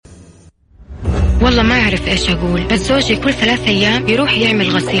والله ما أعرف إيش أقول، بس زوجي كل 3 أيام يروح يعمل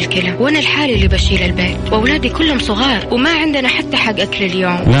غسيل كلى، وأنا الحالي اللي بشيل البيت، وأولادي كلهم صغار، وما عندنا حتى حق أكل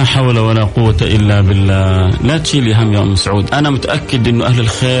اليوم. لا حول ولا قوة إلا بالله. لا تشيلي هم يا أم سعود، أنا متأكد إنه أهل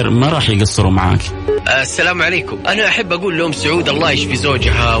الخير ما راح يقصروا معاك. السلام عليكم. أنا أحب أقول لأم سعود الله يشفي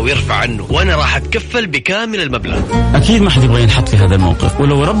زوجها ويرفع عنه، وأنا راح أتكفل بكامل المبلغ. أكيد ما حد يبغى ينحط في هذا الموقف،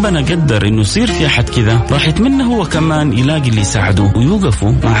 ولو ربنا قدر إنه يصير في أحد كذا راح يتمنى هو كمان يلاقي اللي يساعده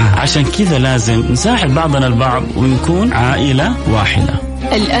ويوقفوا معه. عشان كذا لازم نساعد بعضنا البعض ونكون عائلة واحدة.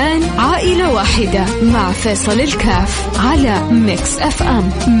 الآن عائلة واحدة مع فيصل الكاف على ميكس اف ام.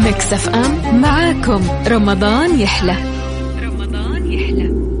 ميكس اف ام معاكم رمضان يحلى. رمضان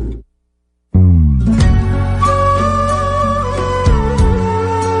يحلى.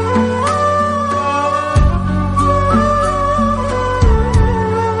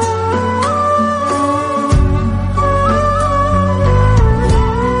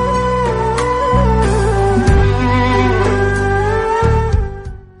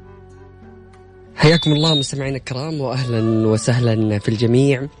 حياكم الله مستمعينا الكرام، وأهلا وسهلا في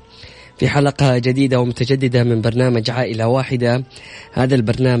الجميع في حلقة جديدة ومتجددة من برنامج عائلة واحدة. هذا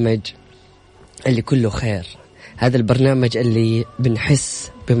البرنامج اللي كله خير، هذا البرنامج اللي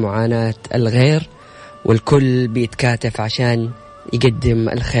بنحس بمعاناة الغير والكل بيتكاتف عشان يقدم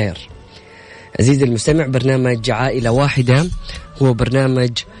الخير. عزيزي المستمع، برنامج عائلة واحدة هو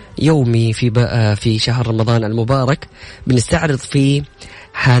برنامج يومي في شهر رمضان المبارك، بنستعرض فيه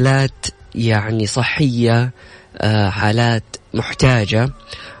حالات يعني صحية، حالات محتاجة،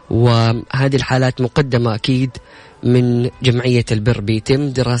 وهذه الحالات مقدمة أكيد من جمعية البر. بيتم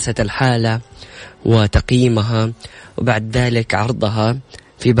دراسة الحالة وتقييمها وبعد ذلك عرضها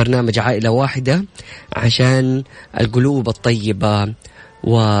في برنامج عائلة واحدة عشان القلوب الطيبة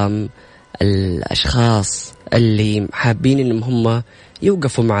والأشخاص اللي حابين إنهم هم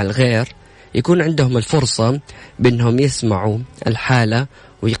يوقفوا مع الغير يكون عندهم الفرصة بأنهم يسمعوا الحالة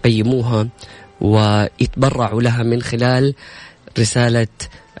ويقيموها ويتبرعوا لها من خلال رسالة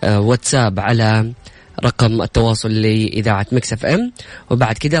واتساب على رقم التواصل لإذاعة ميكس اف ام،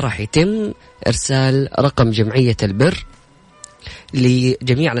 وبعد كده راح يتم إرسال رقم جمعية البر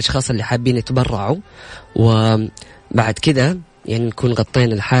لجميع الأشخاص اللي حابين يتبرعوا، وبعد كده يعني نكون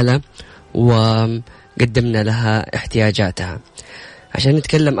غطينا الحالة وقدمنا لها احتياجاتها. عشان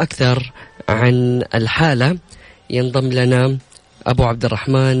نتكلم أكثر عن الحالة ينضم لنا أبو عبد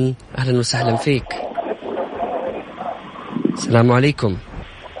الرحمن. أهلا وسهلا فيك. السلام عليكم.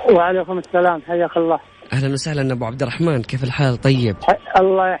 وعليكم السلام، حياك الله. أهلا وسهلا أبو عبد الرحمن، كيف الحال؟ طيب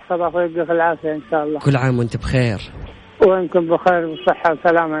الله يحفظك ويبقى في العافية إن شاء الله. كل عام وأنت بخير. وأنتم بخير وصحة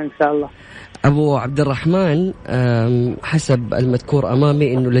وسلامة إن شاء الله. أبو عبد الرحمن، حسب المذكور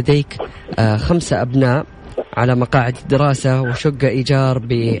أمامي أنه لديك 5 أبناء على مقاعد الدراسة وشقة إيجار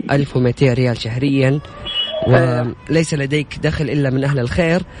ب1200 ريال شهريا، وليس لديك دخل إلا من أهل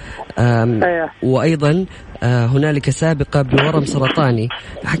الخير، وأيضا هنالك سابقة بورم سرطاني.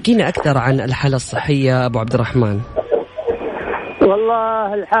 حكينا أكثر عن الحالة الصحية أبو عبد الرحمن.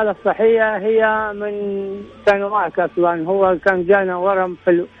 والله الحالة الصحية هي من سنوات أصلا، هو كان جانا ورم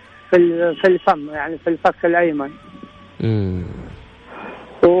في الفم، يعني في الفك الأيمن.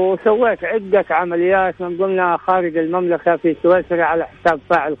 وسويت عدة عمليات من ضمنها خارج المملكة في سويسرا على حساب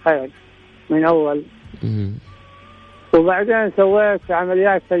فاعل خير من أول. وبعدين سويت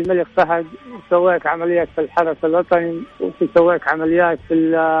عمليات في الملك فهد، وسويت عمليات في الحرس الوطني، وسويت عمليات في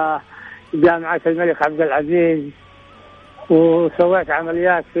جامعة الملك عبد العزيز، وسويت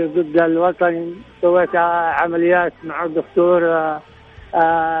عمليات في ضد الوطني، سويت عمليات مع الدكتور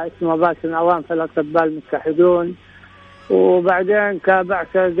اسمه باسم عوام في الأطباء المتحدون. وبعدين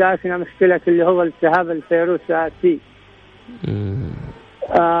تابعت جاتنا مشكلة اللي هو التهاب الفيروس سي.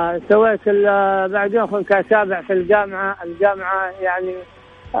 سويت بعدين كنت أتابع في الجامعة يعني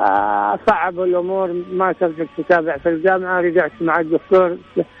صعب الأمور، ما تقدر تتابع في الجامعة. رجعت مع الدكتور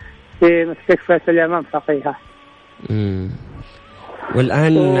في مستشفى اليمن فقيهة.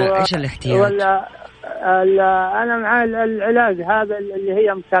 والآن إيش الاحتياج؟ أنا معي العلاج هذا اللي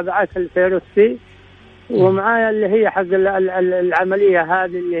هي متابعات الفيروس سي، ومعايا اللي هي حق العملية هذه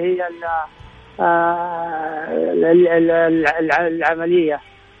اللي هي العملية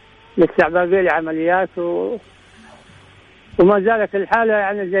الاستعبابية العمليات، وما زالت الحالة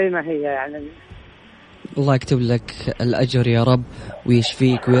يعني زي ما هي. يعني الله يكتب لك الأجر يا رب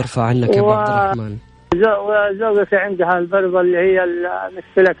ويشفيك ويرفع عنك يا أبو عبد الرحمن. وزوجتي عندها البرضه اللي هي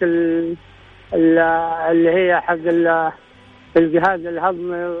مشكلة اللي هي حق الجهاز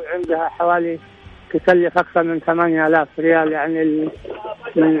الهضمي، وعندها حوالي تكلف أكثر من 8000 ريال، يعني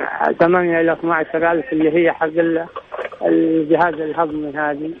من 8 إلى 12,000 اللي هي حق الجهاز الهضمي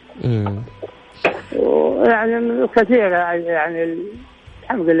هذه. ويعني كثيرة يعني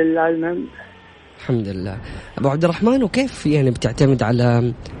الحمد لله. المهم الحمد لله. أبو عبد الرحمن، وكيف يعني بتعتمد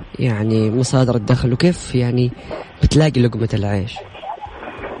على يعني مصادر الدخل، وكيف يعني بتلاقي لقمة العيش؟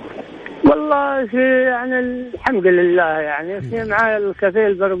 والله في يعني الحمد لله يعني في معايا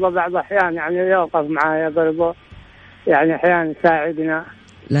الكفيل برضه بعض أحيان يعني يوقف معايا برضه يعني أحيان يساعدنا،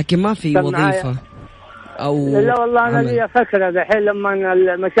 لكن ما في وظيفة أو لا والله أنا عمل. لي فكرة دحين لما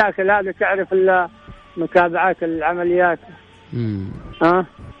المشاكل هذه تعرف متابعات العمليات.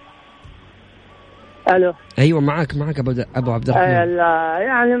 ألو. أيوة معك أبو عبد الرحمن.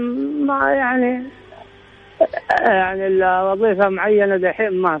 يعني ما يعني الوظيفة معينة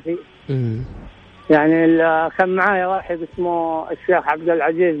دحين ما في. يعني كان معايا واحد اسمه الشيخ عبد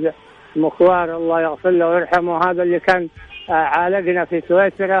العزيز مخوار الله يغفر له ويرحمه، هذا اللي كان عالجنا في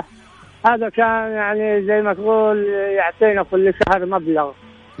سويسرا، هذا كان يعني زي ما تقول يعطينا كل شهر مبلغ.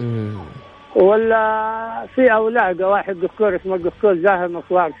 ولا في أولاد واحد دكتور اسمه الدكتور زاهر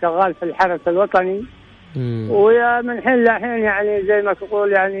مخوار شغال في الحرس الوطني، ومن حين لحين يعني زي ما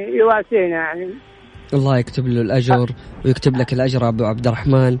تقول يعني يواسينا يعني. الله يكتب له الأجر ويكتب لك الأجر أبو عبد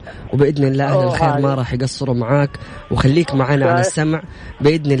الرحمن، وبإذن الله أهل الخير ما راح يقصروا معاك، وخليك معنا على السمع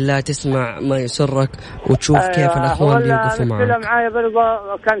بإذن الله، تسمع ما يسرك وتشوف كيف الأخوان بيوقفوا معك. معايا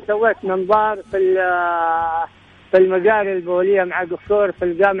برضه كان سويت منظار في المجاري البولية مع دكتور في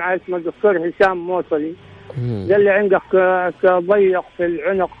الجامعة اسمه الدكتور هشام موصلي، قال لي عندك ضيق في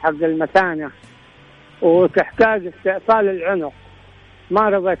العنق حق المثانة وتحتاج استئصال العنق، ما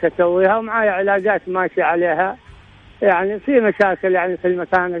رضيت أسويها ومعايا علاجات ماشي عليها، يعني في مشاكل يعني في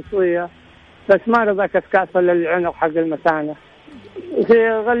المثانة شوية، بس ما رضيت استئصل العنق حق المثانة.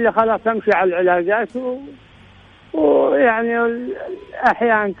 قال لي خلاص أمشي على العلاجات ويعني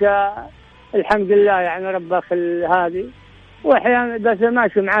أحيانا الحمد لله يعني ربك هذه، وأحيانا بس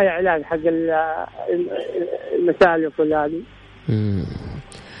ماشي معايا علاج حق المسالك والهذه.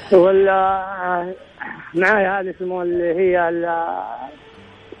 ولا معايا هذا اسمه اللي هي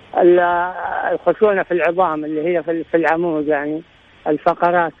الخشونة في العظام اللي هي في العمود، يعني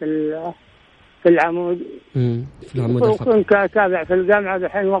الفقرات في العمود. وكنت أتابع في الجامعة،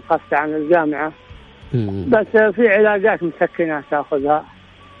 الحين وقفت عن الجامعة، بس في علاجات مسكنة تأخذها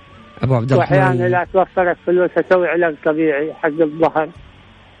أبو عبد الرحمن، وأحيانا لا توفرت فلوس أسوي علاج طبيعي حق الظهر.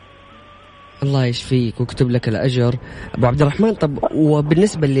 الله يشفيك ويكتب لك الأجر أبو عبد الرحمن. طب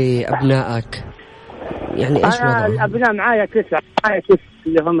وبالنسبة لأبنائك يعني إيش وضعهم؟ الأبناء معايا 9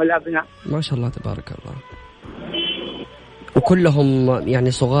 اللي هم الأبناء ما شاء الله تبارك الله، وكلهم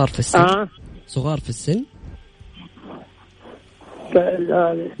يعني صغار في السن. صغار في السن.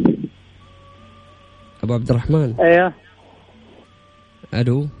 أبو عبد الرحمن. أيوه.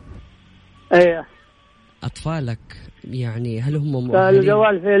 ألو. أيوه. أطفالك يعني هل هم مؤهلين؟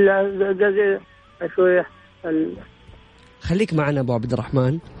 الجوال في شوية. خليك معنا أبو عبد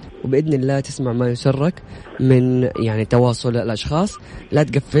الرحمن، وبإذن الله تسمع ما يسرك من يعني تواصل الأشخاص، لا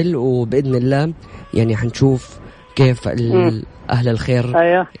تقفل، وبإذن الله يعني حنشوف كيف أهل الخير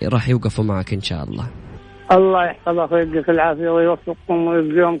راح يوقفوا معك إن شاء الله. الله يحفظك ويديك العافية ويوفقكم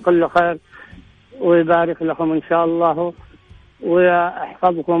ويجزيهم كل خير ويبارك لكم إن شاء الله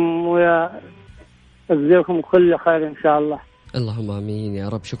ويحفظكم ويجزيكم كل خير إن شاء الله. اللهم آمين يا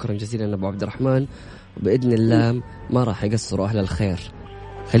رب. شكرا جزيلا أبو عبد الرحمن، وبإذن الله ما راح يقصروا أهل الخير.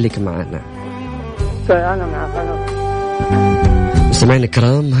 خليك معنا. أنا معك. مستمعينا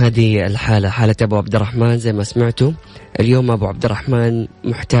الكرام، هذه الحالة حالة أبو عبد الرحمن زي ما سمعتوا. اليوم أبو عبد الرحمن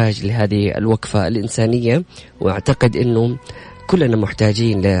محتاج لهذه الوقفة الإنسانية، وأعتقد أنه كلنا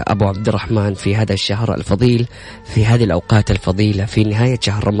محتاجين لأبو عبد الرحمن في هذا الشهر الفضيل، في هذه الأوقات الفضيلة، في نهاية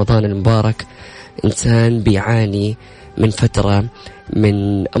شهر رمضان المبارك. إنسان بيعاني من فترة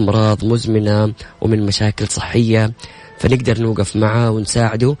من أمراض مزمنة ومن مشاكل صحية، فنقدر نوقف معه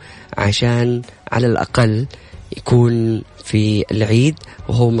ونساعده عشان على الأقل يكون في العيد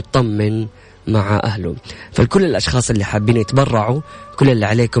وهو مطمن مع أهله. فالكل الأشخاص اللي حابين يتبرعوا، كل اللي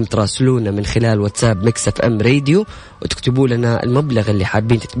عليكم تراسلونا من خلال واتساب ميكس اف ام راديو وتكتبوا لنا المبلغ اللي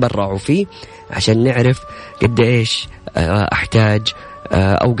حابين تتبرعوا فيه عشان نعرف قد إيش أحتاج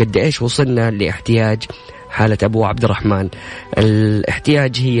أو قد إيش وصلنا لاحتياج حالة أبو عبد الرحمن.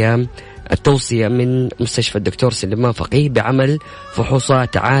 الاحتياج هي التوصية من مستشفى الدكتور سليمان فقيه بعمل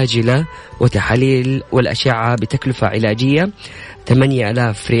فحوصات عاجلة وتحاليل والأشعة بتكلفة علاجية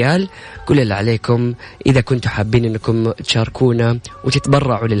 8000 ريال. كل اللي عليكم إذا كنتوا حابين أنكم تشاركونا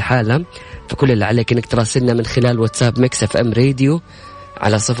وتتبرعوا للحالة، فكل اللي عليك أنك تراسلنا من خلال واتساب ميكس اف ام راديو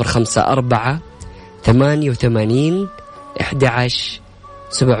على 054 88 11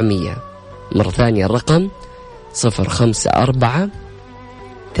 700. مرة ثانية الرقم 054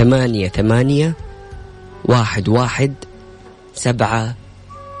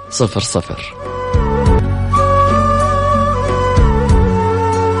 88-11-700.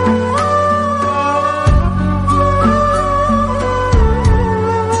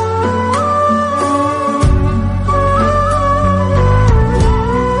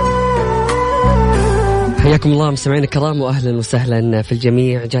 حياكم الله مستمعينا الكرام وأهلا وسهلا في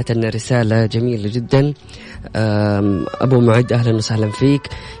الجميع. جاتنا رسالة جميلة جدا. أبو معد أهلا وسهلا فيك.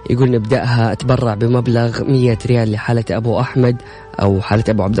 يقول نبدأها أتبرع بمبلغ 100 ريال لحالة أبو أحمد أو حالة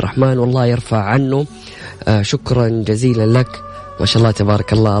أبو عبد الرحمن والله يرفع عنه. شكرا جزيلا لك، ما شاء الله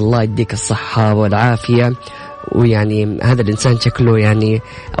تبارك الله، الله يديك الصحة والعافية. ويعني هذا الإنسان شكله يعني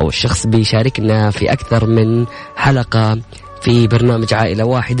أو الشخص بيشاركنا في أكثر من حلقة في برنامج عائلة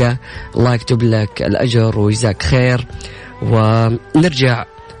واحدة. الله يكتب لك الأجر ويجزاك خير. ونرجع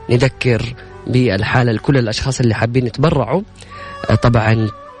نذكر بالحالة لكل الأشخاص اللي حابين يتبرعوا. طبعا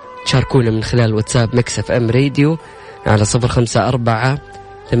شاركونا من خلال واتساب ميكس اف ام راديو على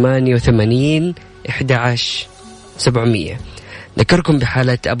 0548811700. ذكركم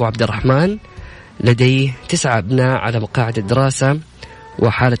بحالة أبو عبد الرحمن، لديه 9 أبناء على مقاعد الدراسة،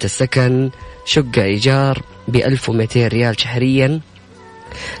 وحالة السكن شقة إيجار ب1200 ريال شهريا.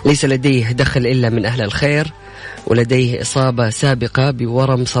 ليس لديه دخل إلا من أهل الخير، ولديه إصابة سابقة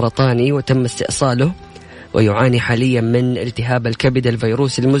بورم سرطاني وتم استئصاله، ويعاني حاليا من التهاب الكبد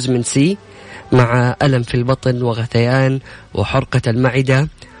الفيروسي المزمن سي مع ألم في البطن وغثيان وحرقة المعدة.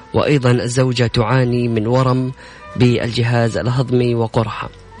 وأيضا الزوجة تعاني من ورم بالجهاز الهضمي وقرحة.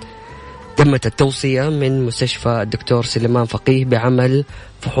 تمت التوصية من مستشفى الدكتور سليمان فقيه بعمل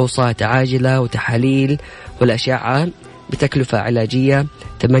فحوصات عاجلة وتحاليل والأشعة بتكلفة علاجية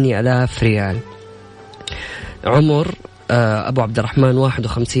 8000 ريال. عمر أبو عبد الرحمن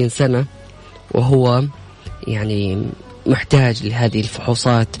 51 سنة، وهو يعني محتاج لهذه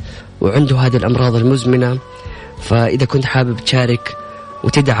الفحوصات وعنده هذه الأمراض المزمنة. فإذا كنت حابب تشارك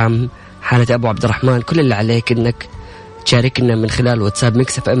وتدعم حالة أبو عبد الرحمن، كل اللي عليك إنك تشاركنا من خلال واتساب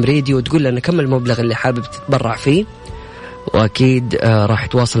ميكس اف ام راديو وتقول لنا كم المبلغ اللي حابب تتبرع فيه. وأكيد راح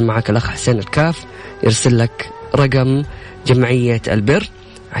يتواصل معك الأخ حسين الكاف، يرسل لك رقم جمعية البر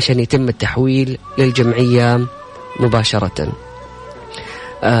عشان يتم التحويل للجمعية مباشرة.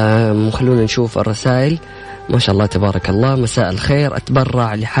 خلونا نشوف الرسائل. ما شاء الله تبارك الله. مساء الخير،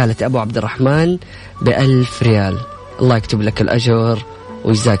 أتبرع لحالة أبو عبد الرحمن ب1000 ريال. الله يكتب لك الأجر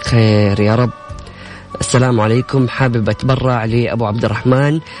ويجزاك خير يا رب. السلام عليكم، حابب أتبرع لأبو عبد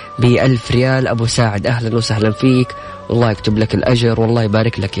الرحمن ب1000 ريال. أبو ساعد أهلا وسهلا فيك، والله يكتب لك الأجر والله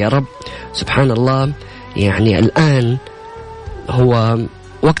يبارك لك يا رب. سبحان الله، يعني الآن هو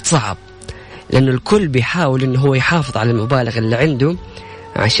وقت صعب لأنه الكل بيحاول أنه هو يحافظ على المبالغ اللي عنده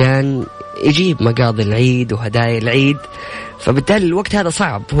عشان يجيب مقاضي العيد وهدايا العيد. فبالتالي الوقت هذا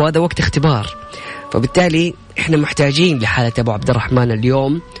صعب، وهذا وقت اختبار. فبالتالي احنا محتاجين لحالة أبو عبد الرحمن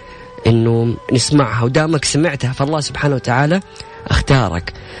اليوم انه نسمعها، ودامك سمعتها فالله سبحانه وتعالى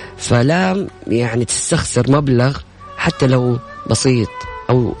اختارك. فلا يعني تستخسر مبلغ حتى لو بسيط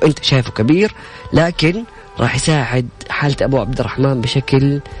او انت شايفه كبير، لكن راح يساعد حالة ابو عبد الرحمن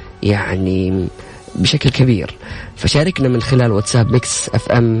بشكل كبير. فشاركنا من خلال واتساب ميكس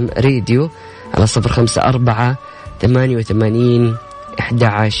اف ام راديو على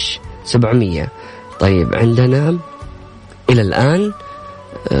 0548811700. طيب عندنا الى الان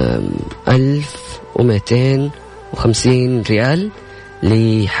 1250 ريال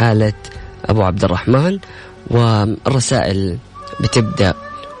لحالة أبو عبد الرحمن، والرسائل بتبدأ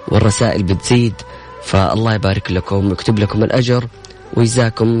والرسائل بتزيد. فالله يبارك لكم ويكتب لكم الأجر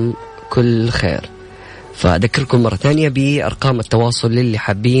ويجزاكم كل خير. فأذكركم مرة ثانية بأرقام التواصل للي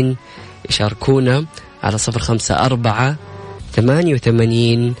حابين يشاركونا على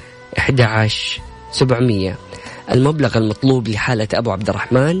 0548811700. المبلغ المطلوب لحالة أبو عبد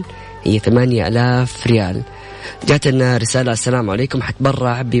الرحمن هي 8000 ريال. جاتنا رسالة: السلام عليكم،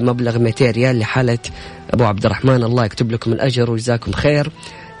 حتبرع بمبلغ 200 ريال لحالة أبو عبد الرحمن، الله يكتب لكم الأجر ويجزاكم خير.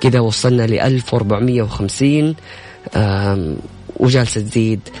 كذا وصلنا ل 1450 وجالسة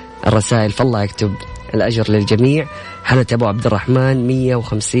تزيد الرسائل، فالله يكتب الأجر للجميع. حالة أبو عبد الرحمن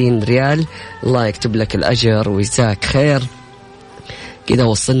 150 ريال، الله يكتب لك الأجر ويجزاك خير. كذا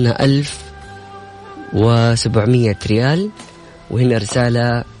وصلنا 1700 ريال. وهنا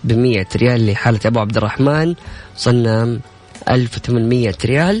رسالة ب100 ريال لحالة أبو عبد الرحمن، وصلنا 1800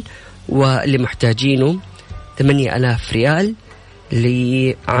 ريال. واللي محتاجينه 8000 ريال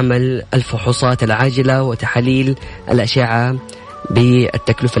لعمل الفحوصات العاجلة وتحاليل الأشعة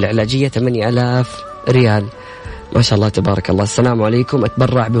بالتكلفة العلاجية 8000 ريال. ما شاء الله تبارك الله. السلام عليكم،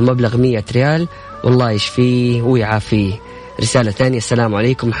 أتبرع بمبلغ 100 ريال والله يشفيه ويعافيه. رسالة ثانية: السلام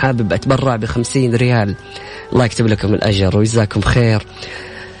عليكم، حابب أتبرع ب50 ريال، الله يكتب لكم الأجر ويجزاكم خير.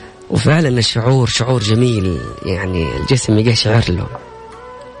 وفعلا الشعور شعور جميل، يعني الجسم يقشعر له،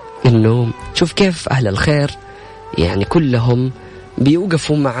 إنه شوف كيف أهل الخير يعني كلهم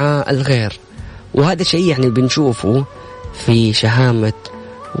بيوقفوا مع الغير. وهذا شيء يعني بنشوفه في شهامة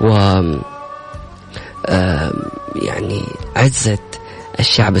و يعني عزة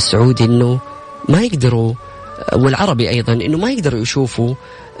الشعب السعودي، إنه ما يقدروا، والعربي أيضا، إنه ما يقدروا يشوفوا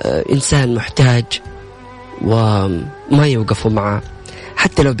إنسان محتاج وما يوقفوا معه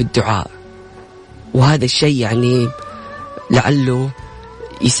حتى لو بالدعاء. وهذا الشيء يعني لعله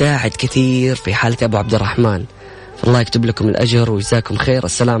يساعد كثير في حالة أبو عبد الرحمن، فالله يكتب لكم الأجر ويجزاكم خير.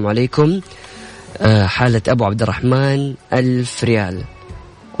 السلام عليكم، حالة أبو عبد الرحمن 1000 ريال،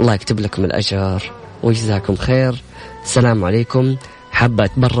 الله يكتب لكم الأجر ويجزاكم خير. السلام عليكم، حابة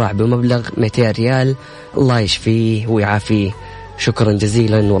أتبرع بمبلغ 200 ريال، الله يشفيه ويعافيه، شكرا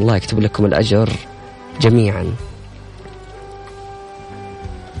جزيلا والله يكتب لكم الأجر جميعا.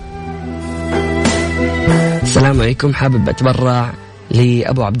 السلام عليكم، حابب أتبرع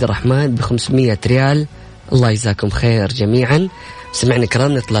لأبو عبد الرحمن ب500 ريال، الله يجزاكم خير جميعا. سمعنا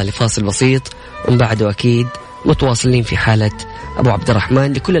كرام، نطلع لفاصل بسيط ومن بعده أكيد متواصلين في حالة أبو عبد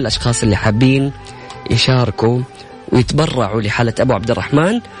الرحمن. لكل الأشخاص اللي حابين يشاركوا ويتبرعوا لحالة أبو عبد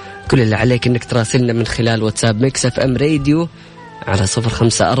الرحمن، كل اللي عليك أنك تراسلنا من خلال واتساب ميكس اف ام راديو على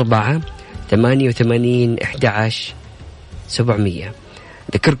 0548811700.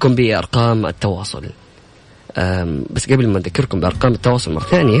 ذكركم بأرقام التواصل، بس قبل ما نذكركم بأرقام التواصل مرة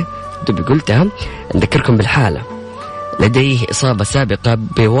ثانية دوبي قلتها، نذكركم بالحالة: لديه إصابة سابقة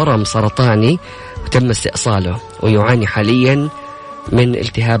بورم سرطاني وتم استئصاله، ويعاني حاليا من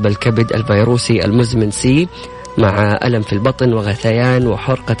التهاب الكبد الفيروسي المزمن سي مع ألم في البطن وغثيان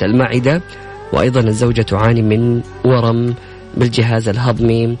وحرقة المعدة. وأيضا الزوجة تعاني من ورم بالجهاز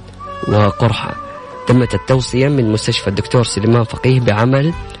الهضمي وقرحة. تمت التوصية من مستشفى الدكتور سليمان فقيه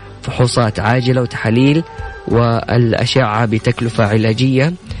بعمل فحوصات عاجلة وتحاليل والأشعة بتكلفة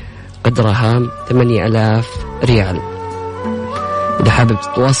علاجية قدرها 8000 ريال. إذا حابب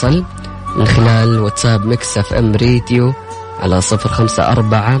تتواصل من خلال واتساب ميكس اف ام راديو على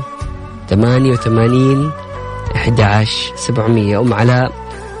 0548811700. أم علاء،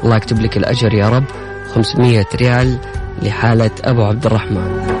 الله يكتب لك الأجر يا رب، 500 ريال لحالة أبو عبد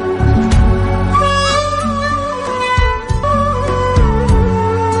الرحمن.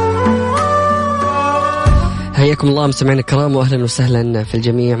 حياكم الله مستمعينا الكرام وأهلا وسهلا في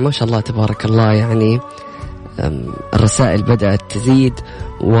الجميع. ما شاء الله تبارك الله، يعني الرسائل بدأت تزيد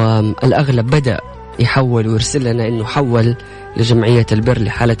والأغلب بدأ يحول ويرسل لنا إنه حول لجمعية البر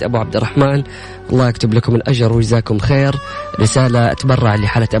لحالة أبو عبد الرحمن. الله يكتب لكم الأجر ويجزاكم خير. رسالة تبرع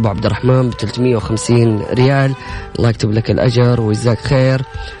لحالة أبو عبد الرحمن ب350 ريال، الله يكتب لك الأجر ويجزاك خير.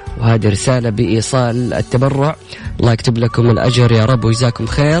 وهذه رسالة بإيصال التبرع، الله يكتب لكم الأجر يا رب ويجزاكم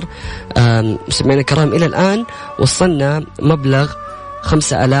خير. مستمعينا الكرام، إلى الآن وصلنا مبلغ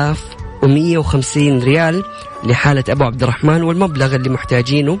 5150 ريال لحالة أبو عبد الرحمن، والمبلغ اللي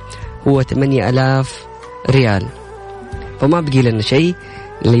محتاجينه هو 8000 ريال. فما بقي لنا شيء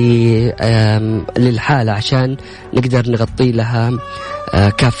للحالة عشان نقدر نغطي لها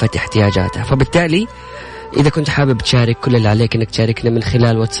كافة احتياجاتها. فبالتالي إذا كنت حابب تشارك، كل اللي عليك أنك تشاركنا من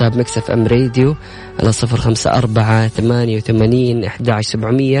خلال واتساب ميكس اف ام راديو على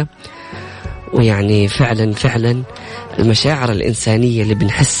 0548811700. ويعني فعلا المشاعر الإنسانية اللي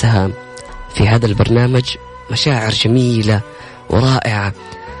بنحسها في هذا البرنامج مشاعر جميلة ورائعة،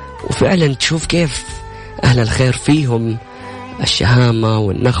 وفعلا تشوف كيف أهل الخير فيهم الشهامة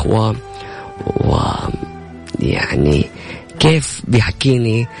والنخوة. ويعني كيف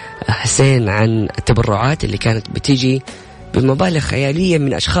بيحكيني حسين عن التبرعات اللي كانت بتيجي بمبالغ خيالية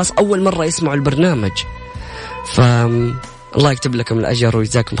من أشخاص أول مرة يسمعوا البرنامج. فالله يكتب لكم الأجر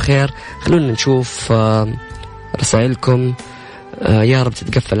ويجزاكم خير. خلونا نشوف رسائلكم. يا رب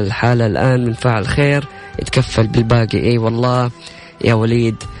تتقفل الحالة الآن من فاعل خير يتكفل بالباقي. أي والله يا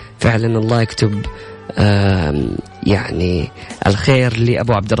وليد، فعلا الله يكتب يعني الخير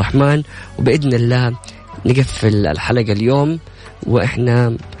لأبو عبد الرحمن، وبإذن الله نقفل الحلقة اليوم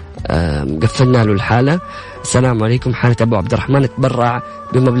وإحنا قفلنا له الحالة. السلام عليكم، حالة أبو عبد الرحمن تبرع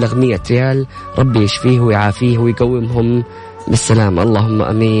بمبلغ 100 ريال، ربي يشفيه ويعافيه ويقومهم بالسلامة، اللهم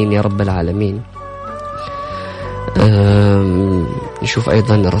أمين يا رب العالمين. نشوف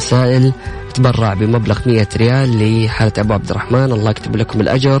أيضا الرسائل. تبرع بمبلغ 100 ريال لحالة أبو عبد الرحمن، الله يكتب لكم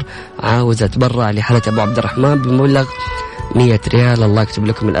الأجر. عاوز أتبرع لحالة أبو عبد الرحمن بمبلغ 100 ريال، الله يكتب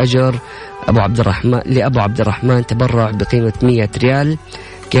لكم الأجر. لأبو عبد الرحمن تبرع بقيمة 100 ريال.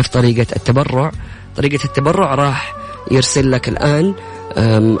 كيف طريقة التبرع؟ طريقة التبرع راح يرسل لك الآن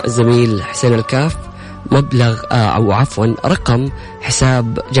الزميل حسين الكاف مبلغ أو عفوا رقم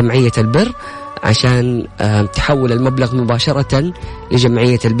حساب جمعية البر عشان تحول المبلغ مباشرة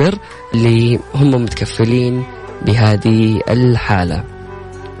لجمعية البر اللي هم متكفلين بهذه الحالة.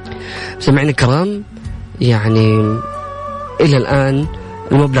 سمعنا الكرام، يعني إلى الآن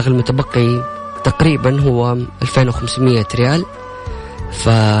المبلغ المتبقي تقريبا هو 2500 ريال،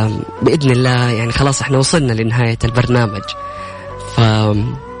 فبإذن الله يعني خلاص احنا وصلنا لنهاية البرنامج.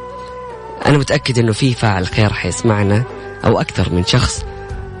 فأنا متأكد أنه في فاعل خير حيسمعنا أو أكثر من شخص،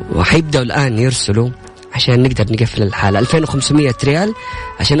 وحيبدأوا الآن يرسلوا عشان نقدر نقفل الحالة. 2500 ريال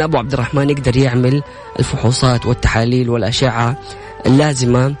عشان أبو عبد الرحمن يقدر يعمل الفحوصات والتحاليل والأشعة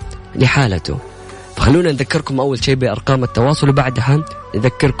اللازمة لحالته. فخلونا نذكركم أول شيء بأرقام التواصل، وبعدها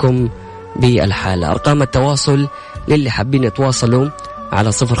نذكركم بالحالة. أرقام التواصل للي حابين يتواصلوا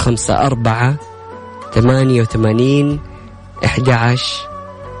على 054 88 11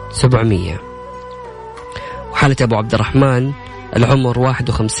 700. وحالة أبو عبد الرحمن العمر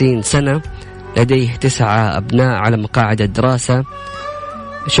 51 سنة، لديه 9 أبناء على مقاعد الدراسة،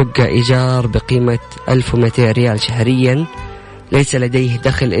 شقة إيجار بقيمة 1200 ريال شهريا، ليس لديه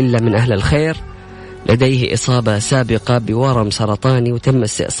دخل إلا من أهل الخير، لديه إصابة سابقة بورم سرطاني وتم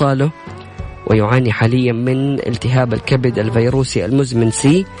استئصاله، ويعاني حاليا من التهاب الكبد الفيروسي المزمن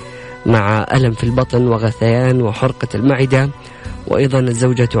سي مع ألم في البطن وغثيان وحرقة المعدة، وأيضا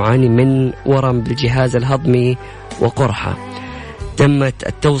الزوجة تعاني من ورم بالجهاز الهضمي وقرحة. تمت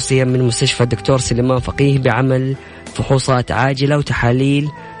التوصية من مستشفى الدكتور سليمان فقيه بعمل فحوصات عاجلة وتحاليل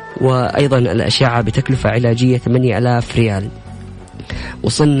وأيضا الأشعة بتكلفة علاجية 8000 ريال.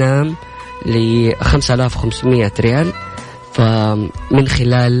 وصلنا ل 5500 ريال. فمن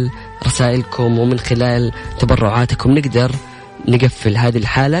خلال رسائلكم ومن خلال تبرعاتكم نقدر نقفل هذه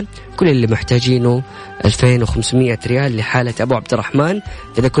الحالة. كل اللي محتاجينه 2500 ريال لحالة أبو عبد الرحمن.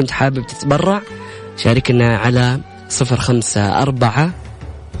 إذا كنت حابب تتبرع شاركنا على 054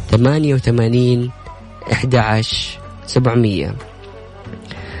 88 11 700.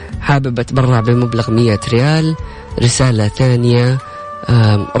 حابب أتبرع بمبلغ 100 ريال. رسالة ثانية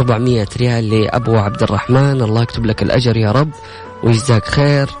 400 ريال لأبو عبد الرحمن، الله يكتب لك الأجر يا رب ويجزاك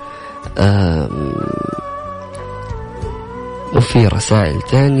خير. وفي رسائل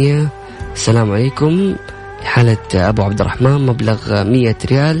ثانية: السلام عليكم، حالة أبو عبد الرحمن مبلغ 100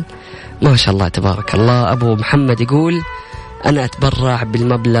 ريال. ما شاء الله تبارك الله. أبو محمد يقول أنا أتبرع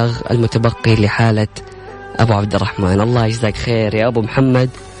بالمبلغ المتبقي لحالة أبو عبد الرحمن. الله يجزاك خير يا أبو محمد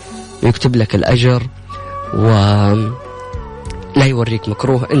ويكتب لك الأجر ولا يوريك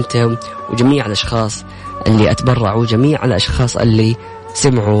مكروه. أنت وجميع الأشخاص اللي أتبرعوا، جميع الأشخاص اللي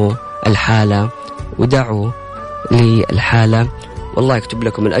سمعوا الحالة ودعوا للحالة، والله يكتب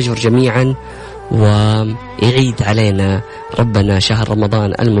لكم الأجر جميعا ويعيد علينا ربنا شهر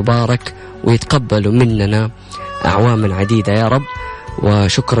رمضان المبارك ويتقبل مننا أعواما عديدة يا رب.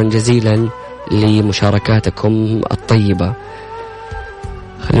 وشكرا جزيلا لمشاركاتكم الطيبة.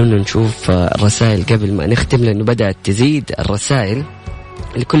 خلونا نشوف الرسائل قبل ما نختم، لأنه بدأت تزيد الرسائل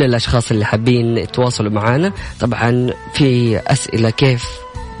لكل الأشخاص اللي حابين يتواصلوا معنا. طبعا في أسئلة كيف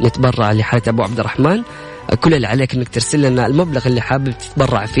نتبرع لحالة أبو عبد الرحمن. كل اللي عليك انك ترسل لنا المبلغ اللي حابب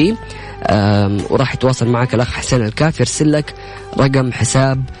تتبرع فيه، وراح يتواصل معك الأخ حسين الكاف يرسل لك رقم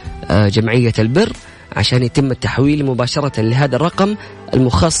حساب جمعية البر عشان يتم التحويل مباشرة لهذا الرقم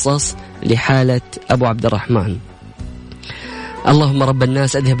المخصص لحالة أبو عبد الرحمن. اللهم رب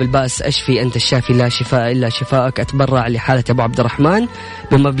الناس أذهب البأس أشفي أنت الشافي لا شفاء إلا شفاءك. أتبرع لحالة أبو عبد الرحمن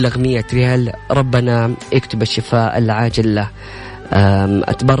بمبلغ 100 ريال، ربنا يكتب الشفاء العاجل له.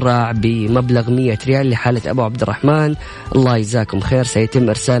 أتبرع بمبلغ 100 ريال لحالة أبو عبد الرحمن، الله يجزاكم خير. سيتم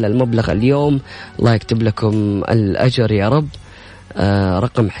إرسال المبلغ اليوم، الله يكتب لكم الأجر يا رب.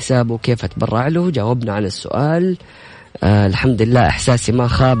 رقم حسابه كيف أتبرع له؟ جاوبنا على السؤال الحمد لله، إحساسي ما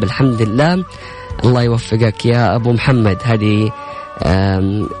خاب الحمد لله. الله يوفقك يا أبو محمد. هذه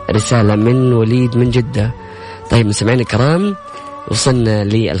رسالة من وليد من جدة. طيب مستمعينا الكرام، وصلنا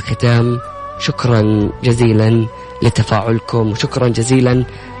للختام. شكرا جزيلا لتفاعلكم وشكرا جزيلا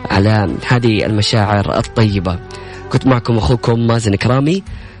على هذه المشاعر الطيبة. كنت معكم أخوكم مازن كرامي.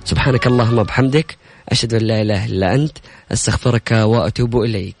 سبحانك اللهم وبحمدك، أشهد أن لا إله إلا أنت، أستغفرك وأتوب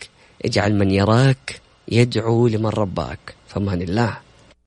إليك. اجعل من يراك يدعو لمن رباك. فمان الله.